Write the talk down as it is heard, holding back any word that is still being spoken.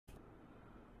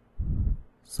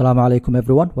Assalamu Alaikum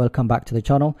everyone, welcome back to the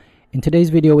channel. In today's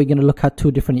video we're going to look at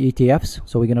two different ETFs.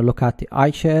 So we're going to look at the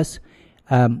iShares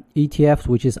ETFs,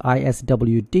 which is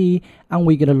ISWD, and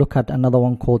we're going to look at another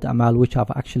one called AMAL, which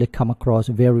I've actually come across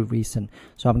very recent.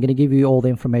 So I'm going to give you all the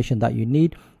information that you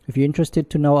need. If you're interested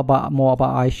to know more about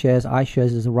iShares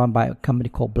is run by a company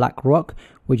called BlackRock,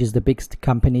 which is the biggest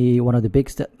company, one of the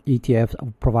biggest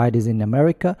ETF providers in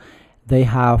America. They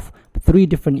have three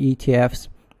different ETFs.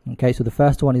 Okay, so the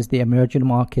first one is the emerging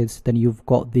markets, then you've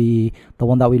got the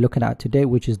one that we're looking at today,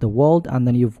 which is the world, and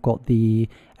then you've got the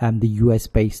US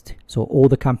based. So all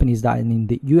the companies that are in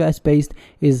the US based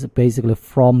is basically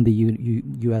from the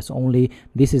US only.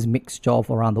 This is mixture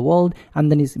of around the world,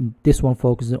 and then this one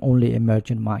focuses only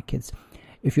emerging markets.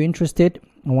 If you're interested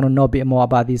and want to know a bit more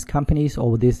about these companies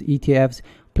or these ETFs,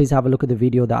 please have a look at the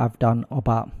video that I've done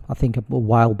about, I think, a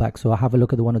while back. So have a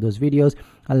look at one of those videos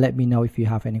and let me know if you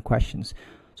have any questions.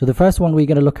 So the first one we're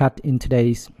going to look at in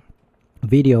today's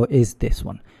video is this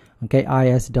one. Okay,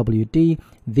 ISWD.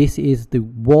 This is the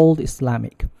World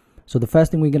Islamic. So the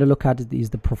first thing we're going to look at is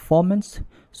the performance.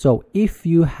 So if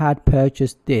you had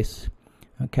purchased this,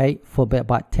 okay, for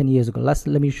about 10 years ago, let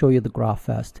me show you the graph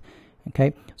first.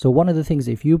 Okay, so one of the things,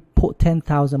 if you put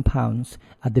 £10,000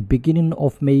 at the beginning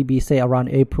of maybe say around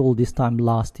April this time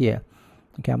last year,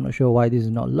 okay, I'm not sure why this is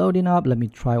not loading up. Let me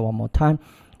try one more time.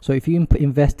 So if you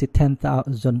invested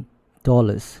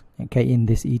 $10,000, okay, in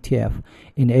this ETF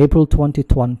in April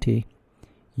 2020,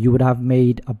 you would have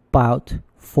made about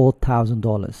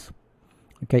 $4,000.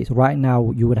 Okay, so right now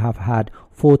you would have had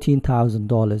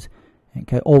 $14,000,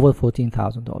 okay, over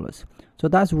 $14,000. So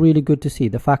that's really good to see.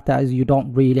 The fact that is you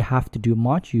don't really have to do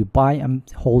much. You buy and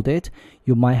hold it.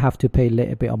 You might have to pay a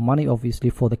little bit of money, obviously,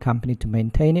 for the company to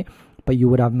maintain it, but you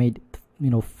would have made,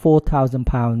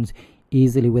 £4,000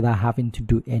 easily without having to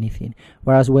do anything.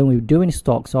 Whereas when we're doing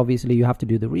stocks, obviously you have to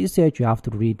do the research, you have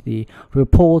to read the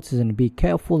reports and be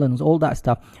careful and all that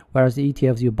stuff. Whereas the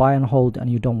ETFs, you buy and hold and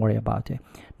you don't worry about it.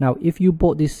 Now if you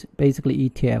bought this basically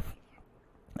ETF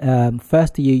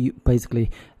first year,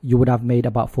 you would have made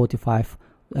about 45%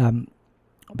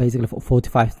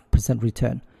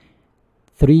 return.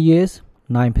 3 years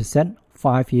 9%,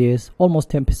 5 years almost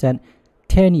 10%,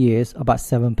 10 years about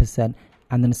 7%.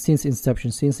 And then since inception,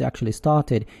 since it actually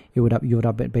started, you would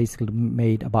have basically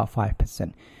made about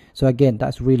 5%. So again,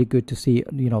 that's really good to see.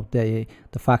 The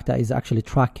fact that it's actually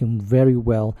tracking very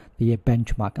well the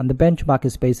benchmark, and the benchmark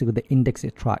is basically the index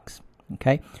it tracks.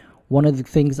 Okay, one of the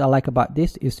things I like about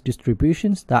this is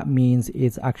distributions. That means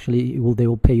it's actually they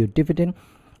will pay you dividend.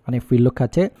 And if we look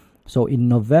at it, so in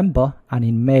November and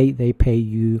in May they pay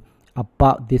you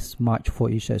about this much for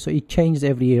each share. So it changes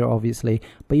every year, obviously,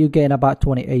 but you gain about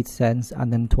 28 cents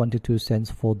and then 22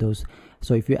 cents for those.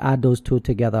 So if you add those two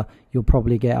together, you'll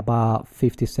probably get about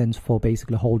 50 cents for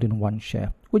basically holding one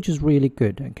share, which is really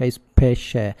good. Okay, it's per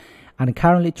share, and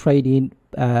currently trading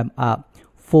at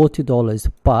 $40,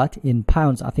 but in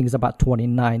pounds I think it's about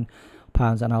 29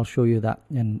 pounds, and I'll show you that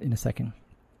in a second.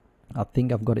 I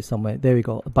think I've got it somewhere. There we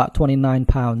go, about 29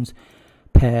 pounds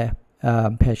per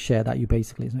share that you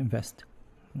basically invest.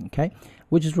 Okay,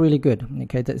 which is really good.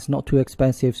 Okay, it's not too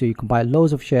expensive, so you can buy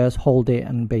loads of shares, hold it,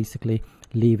 and basically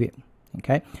leave it.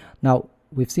 Okay, now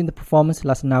we've seen the performance.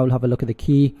 Let's now have a look at the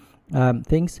key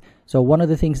things. So one of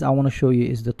the things I want to show you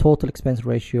is the total expense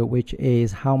ratio, which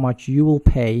is how much you will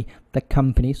pay the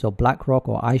company, so BlackRock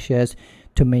or iShares,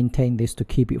 to maintain this, to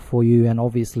keep it for you, and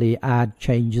obviously add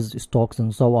changes, stocks,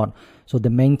 and so on. So the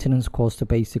maintenance cost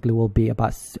basically will be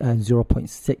about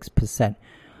 0.6%.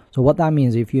 So what that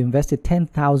means, if you invested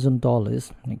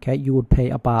 $10,000, okay, you would pay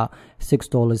about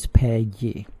 $6 per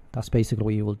year. That's basically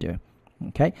what you will do.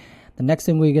 Okay, the next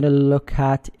thing we're going to look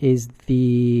at is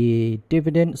the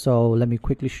dividend. So let me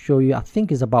quickly show you. I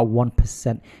think it's about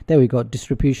 1%. There we go.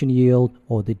 Distribution yield,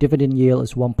 or the dividend yield,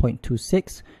 is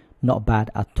 1.26. Not bad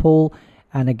at all.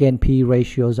 And again, P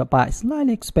ratios are about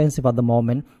slightly expensive at the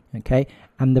moment. Okay,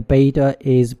 and the beta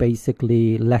is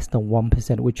basically less than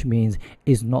 1%, which means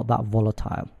it's not that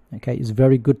volatile. Okay, it's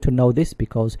very good to know this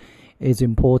because it's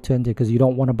important, because you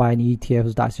don't want to buy an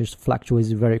ETF that just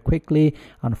fluctuates very quickly,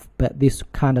 but this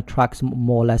kind of tracks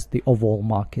more or less the overall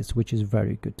markets, which is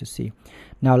very good to see.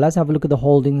 Now let's have a look at the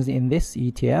holdings in this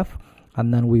ETF,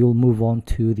 and then we will move on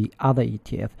to the other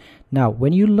ETF. Now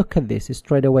when you look at this,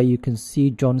 straight away you can see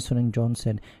Johnson &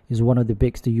 Johnson is one of the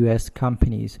biggest US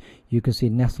companies. You can see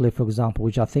Nestle, for example,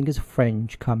 which I think is a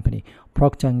French company,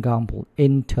 Procter & Gamble,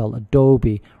 Intel,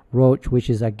 Adobe, Roche, which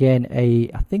is again I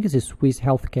think it's a Swiss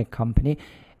healthcare company,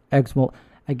 Exmo.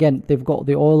 Again, they've got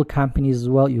the oil companies as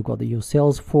well. You've got your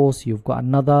Salesforce, you've got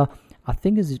another, I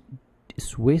think it's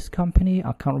Swiss company.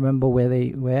 I can't remember where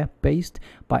they were based,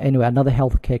 but anyway, another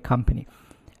healthcare company.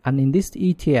 And in this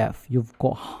ETF, you've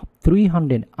got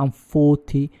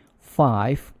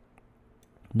 345.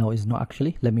 No, it's not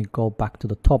actually. Let me go back to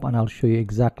the top and I'll show you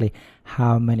exactly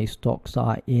how many stocks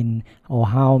are in, or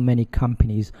how many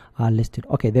companies are listed.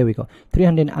 Okay, there we go.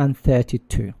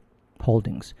 332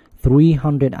 holdings.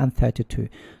 332.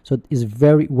 So it's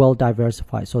very well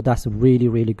diversified. So that's really,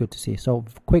 really good to see. So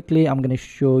quickly, I'm going to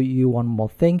show you one more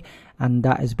thing, and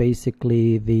that is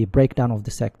basically the breakdown of the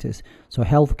sectors. So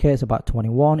healthcare is about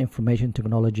 21, information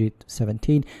technology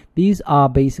 17. These are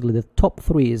basically the top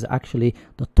three, is actually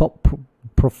the top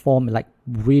performing, like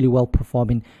really well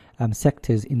performing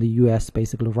sectors in the US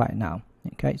basically right now.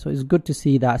 Okay, so it's good to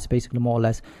see that's basically more or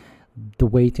less the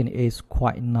weighting is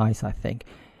quite nice, I think.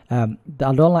 I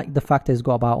don't like the fact that it's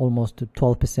got about almost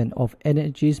 12% of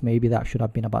energies. Maybe that should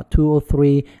have been about 2 or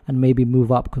 3, and maybe move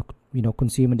up, you know,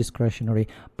 consumer discretionary.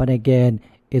 But again,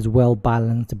 it's well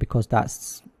balanced because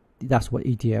that's what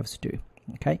ETFs do.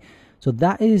 Okay, so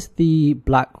that is the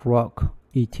BlackRock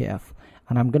ETF,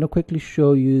 and I'm going to quickly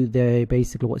show you the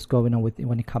basically what's going on with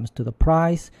when it comes to the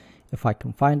price, if I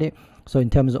can find it. So in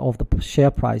terms of the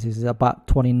share prices, it's about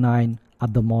 29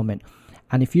 at the moment,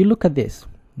 and if you look at this,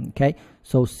 okay,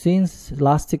 so since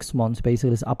last 6 months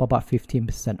basically it's up about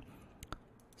 15%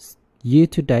 year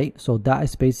to date. So that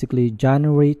is basically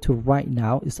January to right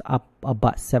now is up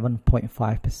about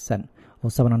 7.5% or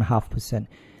 7.5%.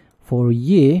 For a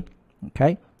year,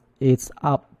 okay, it's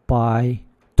up by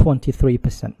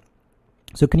 23%.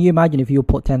 So can you imagine if you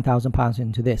put £10,000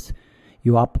 into this,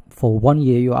 you're up for 1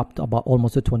 year, you're up to about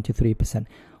almost a 23%.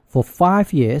 For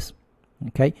 5 years,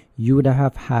 okay, you would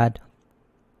have had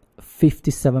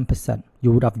 57%.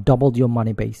 You would have doubled your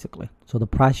money basically. So the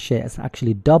price share has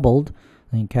actually doubled,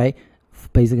 okay,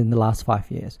 basically in the last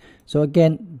 5 years. So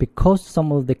again, because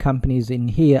some of the companies in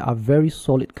here are very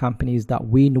solid companies that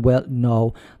we well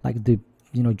know, like the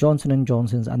Johnson &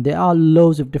 Johnson's, and there are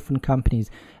loads of different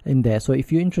companies in there. So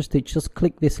if you're interested, just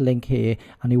click this link here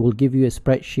and it will give you a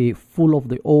spreadsheet full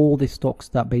of all the stocks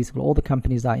that basically all the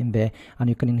companies are in there, and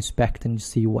you can inspect and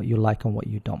see what you like and what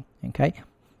you don't. Okay.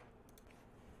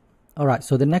 All right,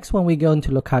 so the next one we're going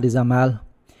to look at is AMAL.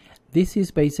 This is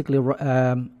basically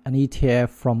an ETF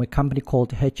from a company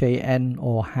called HAN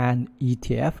or HAN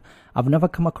ETF. I've never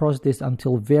come across this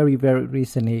until very, very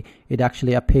recently. It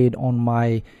actually appeared on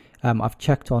my, I've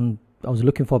checked on, I was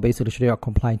looking for basically Sharia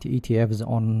compliant ETFs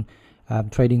on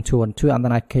Trading 212, and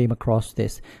then I came across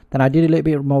this. Then I did a little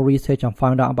bit more research and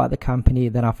found out about the company.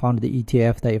 Then I found the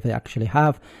ETF that they actually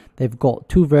have. They've got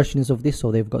 2 versions of this,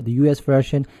 so they've got the US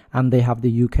version and they have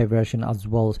the UK version as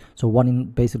well. So one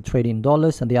in basically trading in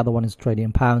dollars and the other one is trading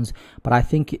in pounds. But I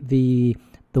think the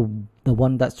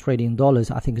one that's trading in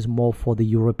dollars, I think, is more for the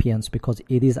Europeans, because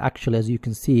it is actually, as you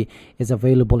can see, is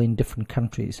available in different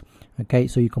countries. Okay,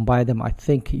 so you can buy them, I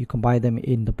think you can buy them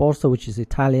in the Borsa, which is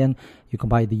Italian, you can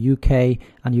buy the UK,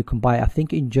 and you can buy, I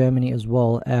think, in Germany as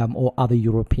well, or other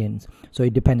Europeans. So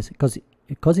it depends,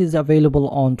 because it's available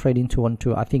on Trading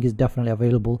 212, I think it's definitely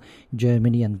available in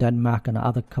Germany and Denmark and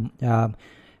other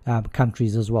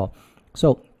countries as well.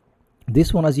 So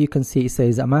this one, as you can see, it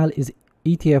says AMAL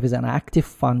ETF is an active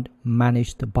fund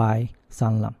managed by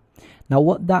Sanlam. Now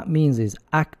what that means is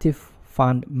active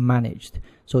fund managed.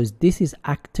 So this is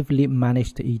actively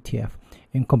managed ETF.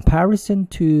 In comparison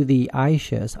to the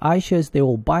iShares, they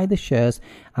will buy the shares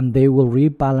and they will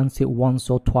rebalance it once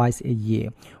or twice a year.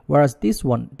 Whereas this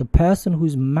one, the person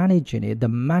who's managing it, the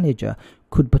manager,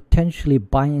 could potentially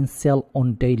buy and sell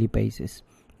on daily basis.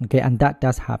 Okay, and that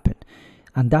does happen.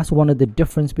 And that's one of the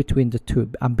difference between the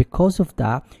two. And because of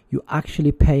that, you're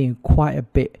actually paying quite a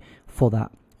bit for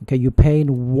that. Okay, you're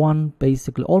paying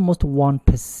basically almost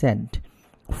 1%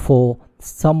 for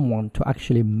someone to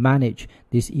actually manage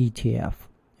this ETF.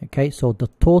 Okay, so the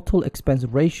total expense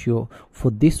ratio for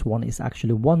this one is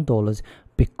actually $1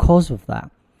 because of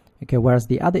that. Okay, whereas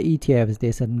the other ETFs,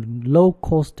 there's a low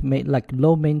cost, like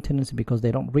low maintenance, because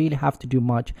they don't really have to do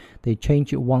much. They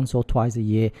change it once or twice a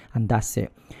year and that's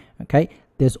it. Okay,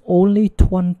 there's only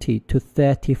 20 to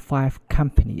 35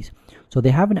 companies, so they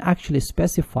haven't actually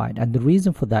specified, and the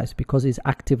reason for that is because it's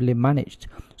actively managed.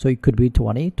 So it could be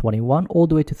 20, 21, all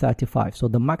the way to 35. So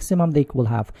the maximum they will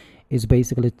have is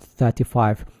basically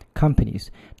 35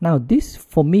 companies. Now this,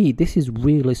 for me, this is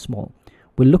really small.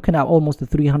 We're looking at almost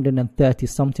 330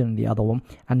 something in the other one,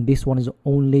 and this one is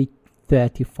only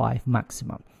 35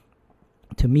 maximum.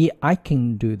 To me, I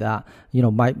can do that.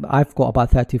 I've got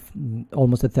about 30,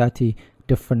 almost 30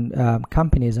 different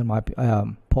companies in my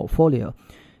portfolio.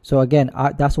 So again,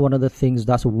 that's one of the things,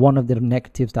 that's one of the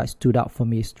negatives that stood out for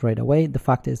me straight away. The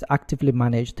fact is actively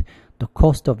managed. the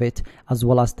cost of it, as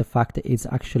well as the fact that it's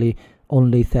actually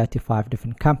only 35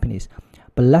 different companies.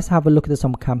 But let's have a look at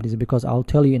some companies, because I'll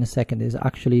tell you in a second, is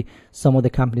actually some of the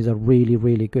companies are really,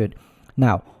 really good.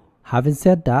 Now, having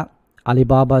said that,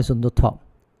 Alibaba is on the top.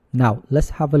 Now, let's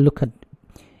have a look at,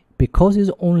 because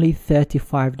it's only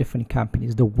 35 different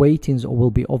companies, the weightings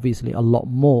will be obviously a lot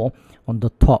more on the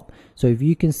top. So if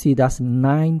you can see, that's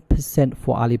 9%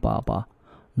 for Alibaba.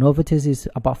 Novartis is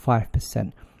about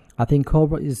 5%. I think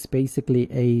Cobra is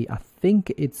basically I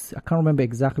can't remember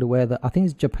exactly where I think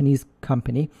it's a Japanese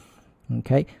company.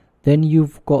 Okay, then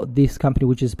you've got this company,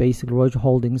 which is basically Roche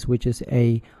Holdings, which is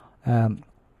I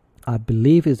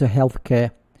believe is a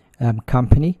healthcare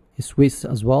company. It's Swiss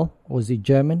as well, or is it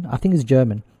German? I think it's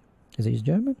German. Is it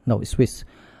German? No, it's Swiss.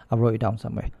 I wrote it down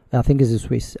somewhere. I think it's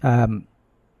Swiss.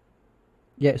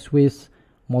 Yeah, Swiss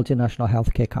multinational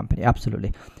healthcare company.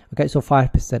 Absolutely. Okay, so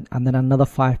 5%, and then another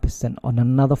 5% on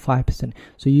another 5%.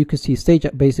 So you can see Sage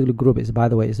basically group is, by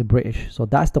the way, is a British. So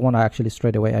that's the one I actually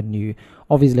straight away I knew.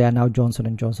 Obviously, I know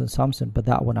Johnson & Johnson, Samsung, but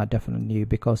that one I definitely knew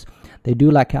because they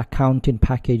do like accounting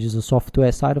packages, the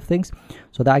software side of things.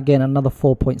 So that again, another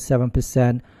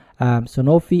 4.7%.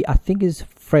 Sanofi, I think is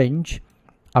French.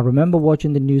 I remember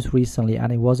watching the news recently,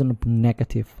 and it wasn't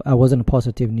negative. Wasn't a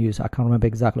positive news. I can't remember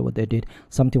exactly what they did.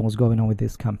 Something was going on with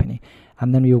this company.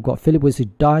 And then you've got Philips, which is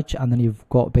Dutch, and then you've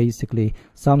got basically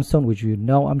Samsung, which you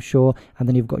know, I'm sure, and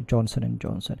then you've got Johnson &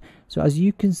 Johnson. So as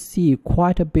you can see,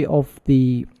 quite a bit of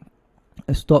the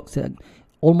stocks,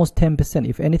 almost 10%.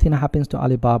 If anything happens to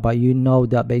Alibaba, you know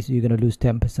that basically you're going to lose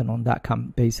 10% on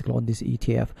that basically on this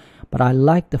ETF. But I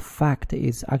like the fact that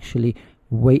it's actually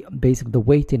basically the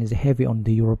weighting is heavy on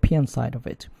the European side of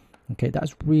it. Okay,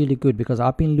 that's really good because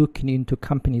I've been looking into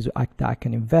companies that I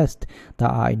can invest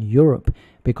that are in Europe,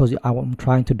 because I'm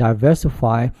trying to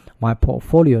diversify my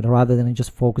portfolio rather than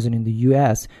just focusing in the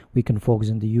US. We can focus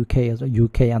in the UK as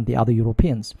UK and the other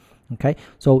Europeans. Okay,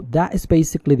 so that is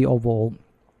basically the overall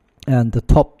and the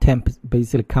top 10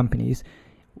 basically companies.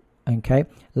 Okay,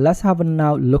 let's have a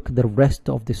now look at the rest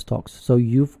of the stocks. So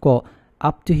you've got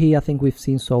up to here, I think we've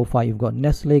seen so far, you've got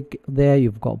Nestle there,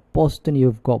 you've got Boston,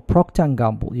 you've got Procter &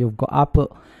 Gamble, you've got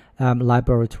Apple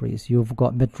Laboratories, you've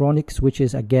got Medtronic, which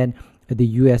is again the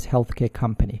US healthcare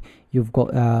company, you've got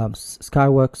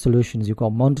Skyworks Solutions, you've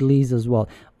got Mondelez as well.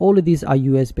 All of these are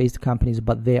US based companies,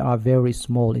 but they are very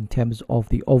small in terms of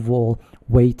the overall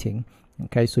weighting.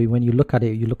 Okay, so when you look at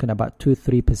it, you're looking at about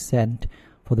 2-3%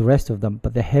 for the rest of them,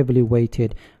 but they're heavily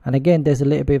weighted. And again, there's a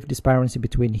little bit of disparity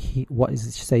between what it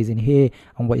says in here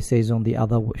and what it says on the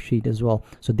other sheet as well.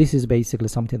 So this is basically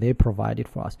something they provided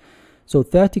for us. So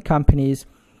 30 companies,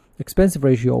 expensive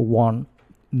ratio 1,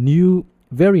 new,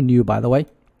 very new by the way.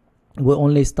 We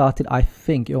only started, I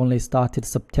think it only started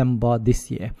September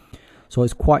this year. So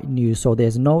it's quite new. So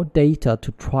there's no data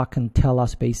to track and tell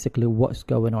us basically what's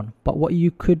going on. But what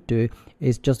you could do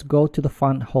is just go to the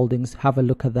fund holdings, have a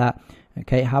look at that.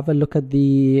 Okay, have a look at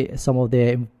some of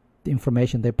the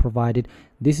information they provided.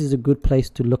 This is a good place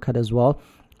to look at as well,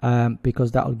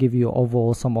 because that will give you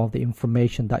overall some of the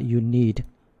information that you need.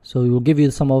 So it will give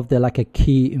you some of the like a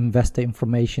key investor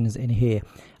information is in here.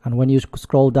 And when you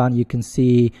scroll down, you can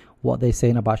see what they're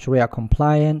saying about Sharia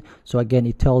compliant. So again,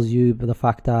 it tells you the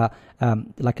fact that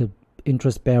like a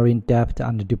interest-bearing debt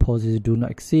and the deposits do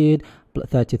not exceed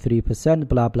 33%,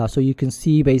 blah blah. So you can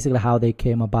see basically how they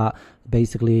came about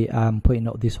basically putting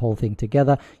this whole thing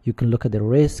together. You can look at the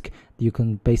risk. You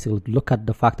can basically look at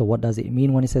the fact of what does it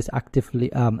mean when it says active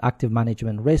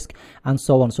management risk and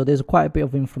so on. So there's quite a bit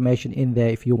of information in there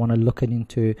if you want to look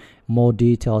into more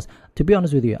details. To be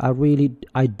honest with you,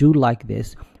 I do like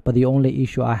this, but the only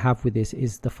issue I have with this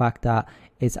is the fact that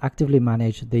it's actively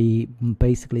managed.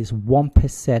 Basically is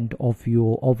 1% of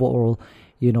your overall,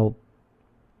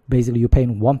 basically you're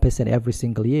paying 1% every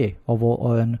single year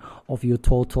of your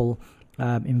total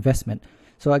investment.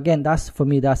 So again, for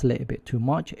me that's a little bit too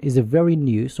much. It's a very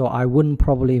new, so I wouldn't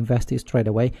probably invest it straight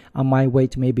away. I might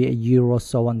wait maybe a year or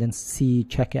so and then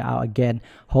check it out again.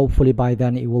 Hopefully by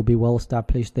then it will be well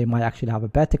established. They might actually have a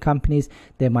better companies.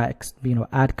 They might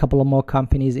add a couple of more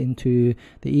companies into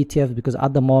the ETF, because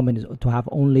at the moment to have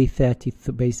only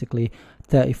 35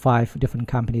 different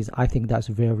companies, I think that's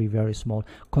very, very small,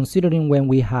 considering when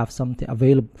we have something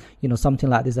available, something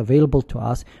like this available to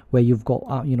us, where you've got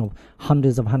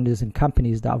hundreds of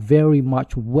companies that are very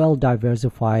much well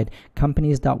diversified,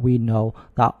 companies that we know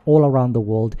that are all around the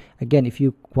world. Again, if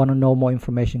you want to know more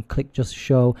information, click just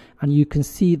show, and you can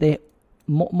see they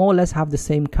more or less have the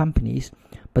same companies,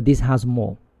 but this has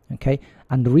more. Okay,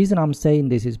 and the reason I'm saying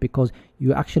this is because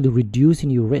you're actually reducing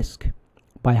your risk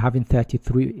by having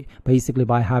 33, basically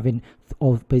by having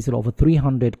basically over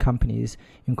 300 companies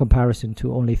in comparison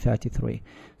to only 33.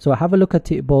 So have a look at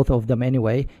both of them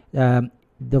anyway.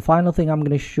 The final thing I'm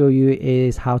going to show you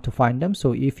is how to find them.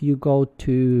 So if you go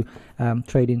to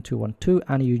Trading 212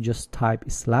 and you just type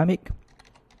Islamic,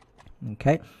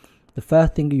 okay, the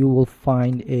first thing you will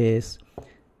find is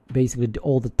basically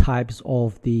all the types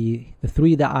of the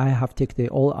three that I have ticked, they're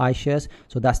all iShares.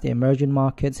 So that's the emerging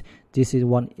markets. This is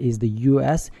one is the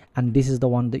US, and this is the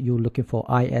one that you're looking for,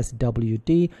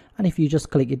 ISWD. And if you just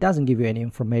click, it doesn't give you any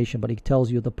information, but it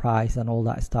tells you the price and all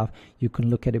that stuff. You can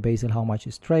look at it based on how much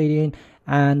it's trading,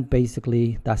 and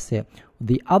basically that's it.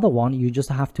 The other one, you just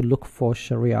have to look for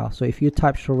Sharia. So if you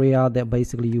type Sharia, then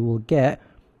basically you will get,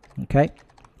 okay,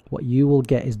 what you will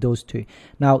get is those two.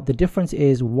 Now the difference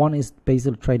is one is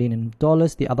basically trading in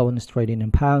dollars, the other one is trading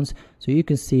in pounds. So you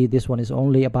can see this one is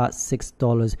only about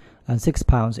 $6 and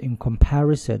 £6 in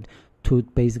comparison to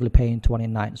basically paying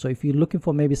 29. So if you're looking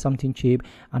for maybe something cheap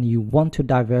and you want to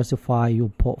diversify your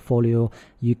portfolio,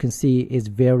 you can see it's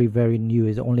very, very new.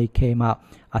 It only came out,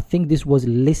 I think this was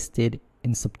listed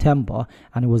in September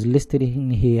and it was listed in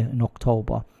here in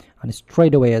October, and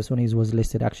straight away as soon as it was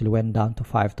listed actually went down to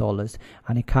 $5,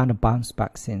 and it kind of bounced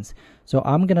back since. So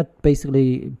I'm gonna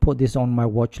basically put this on my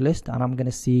watch list, and I'm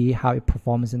gonna see how it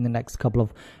performs in the next couple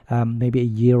of maybe a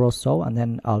year or so, and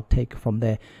then I'll take from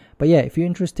there. But yeah, if you're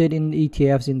interested in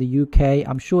ETFs in the UK,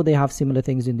 I'm sure they have similar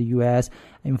things in the US.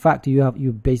 In fact, you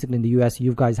basically in the US,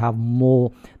 you guys have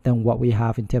more than what we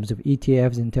have in terms of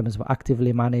ETFs, in terms of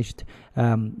actively managed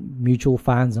mutual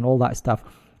funds and all that stuff.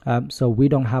 So we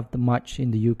don't have much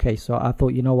in the UK. So I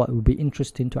thought, you know what, it would be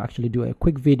interesting to actually do a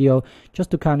quick video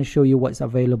just to kind of show you what's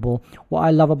available. What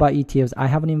I love about ETFs, I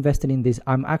haven't invested in this.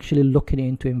 I'm actually looking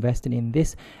into investing in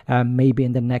this maybe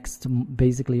in the next,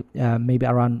 basically maybe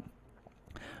around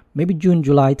maybe June,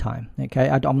 July time. Okay,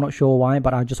 I'm not sure why,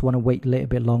 but I just want to wait a little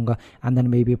bit longer and then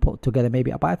maybe put together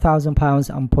maybe about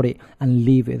 £1,000 and put it and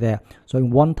leave it there. So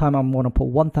in one time I'm going to put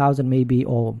 1,000 maybe,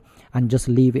 or and just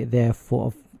leave it there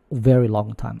for a very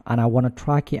long time, and I want to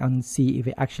track it and see if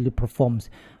it actually performs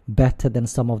better than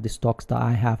some of the stocks that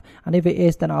I have, and if it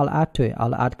is, then I'll add to it.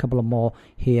 I'll add a couple of more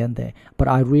here and there, but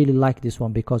I really like this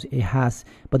one because it has,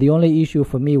 but the only issue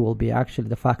for me will be actually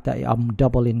the fact that I'm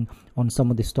doubling on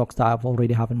some of the stocks that I've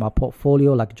already have in my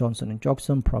portfolio, like Johnson &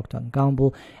 Johnson, Procter &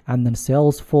 Gamble, and then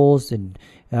Salesforce, and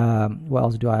what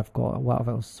else do I have got? What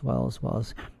else?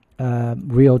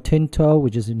 Rio Tinto,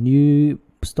 which is a new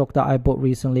stock that I bought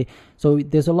recently. So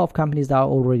there's a lot of companies that I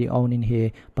already own in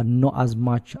here, but not as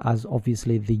much as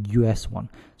obviously the US one.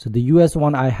 So the US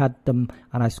one, I had them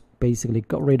and I basically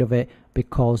got rid of it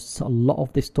because a lot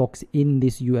of the stocks in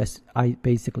this US I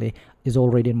basically is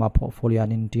already in my portfolio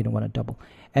and didn't want to double.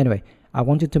 Anyway, I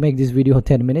wanted to make this video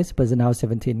 10 minutes, but it's now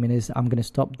 17 minutes. I'm going to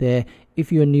stop there. If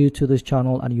you're new to this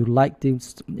channel and you like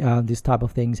this type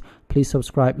of things, please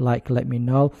subscribe, like, let me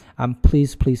know. And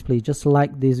please just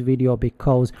like this video,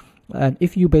 because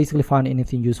if you basically find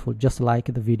anything useful, just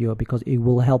like the video, because it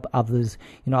will help others,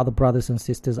 you know, other brothers and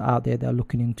sisters out there that are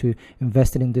looking into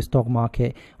investing in the stock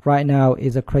market. Right now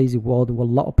is a crazy world where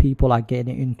a lot of people are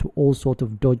getting into all sorts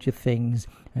of dodgy things,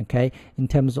 okay, in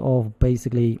terms of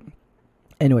basically,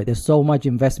 anyway, there's so much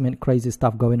investment, crazy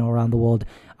stuff going on around the world.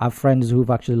 I have friends who've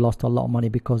actually lost a lot of money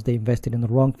because they invested in the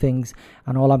wrong things.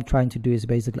 And all I'm trying to do is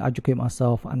basically educate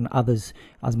myself and others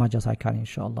as much as I can,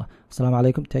 inshallah.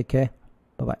 Assalamu Alaikum. Take care.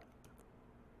 Bye-bye.